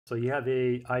So you have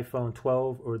a iPhone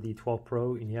 12 or the 12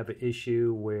 Pro and you have an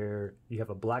issue where you have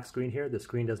a black screen here. The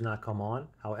screen does not come on.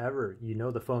 However, you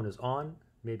know the phone is on.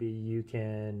 Maybe you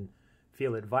can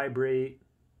feel it vibrate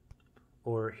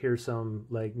or hear some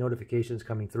like notifications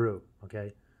coming through,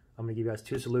 okay? I'm gonna give you guys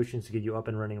two solutions to get you up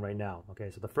and running right now, okay?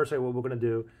 So the first way, what we're gonna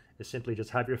do is simply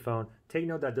just have your phone. Take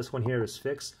note that this one here is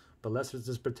fixed, but let's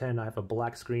just pretend I have a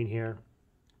black screen here.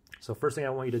 So first thing I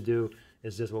want you to do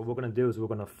is this. What we're going to do is we're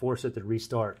going to force it to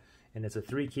restart. And it's a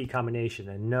 3-key combination.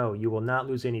 And no, you will not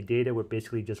lose any data. We're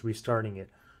basically just restarting it.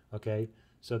 Okay?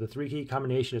 So the 3-key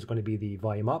combination is going to be the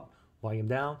volume up, volume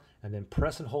down, and then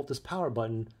press and hold this power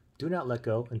button. Do not let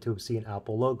go until we see an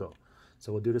Apple logo.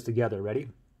 So we'll do this together. Ready?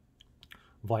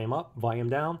 Volume up, volume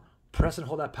down. Press and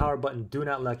hold that power button. Do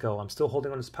not let go. I'm still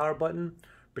holding on this power button.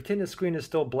 Pretend the screen is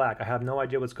still black. I have no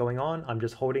idea what's going on. I'm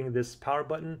just holding this power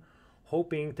button,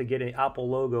 hoping to get an Apple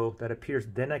logo that appears.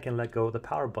 Then I can let go of the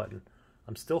power button.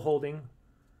 I'm still holding,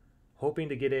 hoping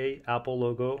to get a Apple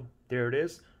logo. There it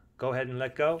is. Go ahead and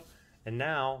let go. And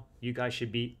now you guys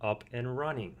should be up and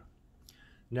running.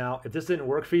 Now, if this didn't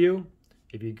work for you,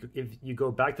 if you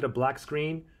go back to the black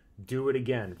screen, do it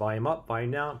again. Volume up,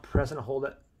 volume down, press and hold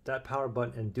that power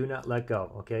button and do not let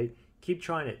go, okay? Keep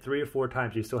trying it 3 or 4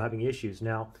 times. You're still having issues.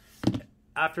 Now,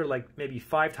 after like maybe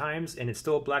 5 times and it's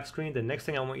still a black screen, the next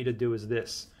thing I want you to do is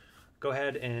this. Go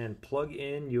ahead and plug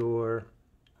in your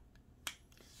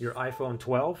iPhone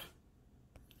 12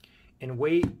 and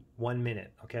wait 1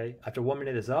 minute, okay? After 1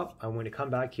 minute is up, I'm going to come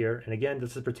back here. And again,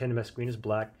 this is pretending my screen is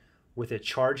black. With it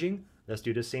charging, let's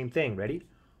do the same thing. Ready?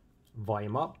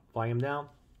 Volume up, volume down.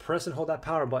 Press and hold that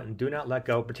power button. Do not let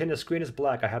go. Pretend the screen is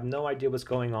black. I have no idea what's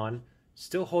going on.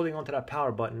 Still holding onto that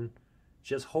power button,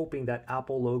 just hoping that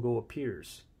Apple logo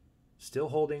appears. Still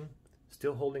holding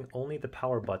only the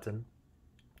power button,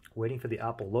 waiting for the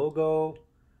Apple logo.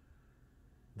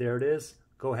 There it is.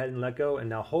 Go ahead and let go, and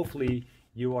now hopefully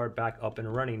you are back up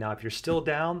and running. Now, if you're still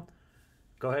down,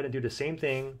 go ahead and do the same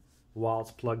thing while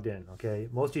it's plugged in, okay?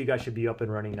 Most of you guys should be up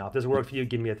and running now. If this worked for you,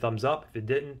 give me a thumbs up. If it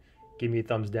didn't, give me a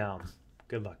thumbs down.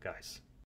 Good luck, guys.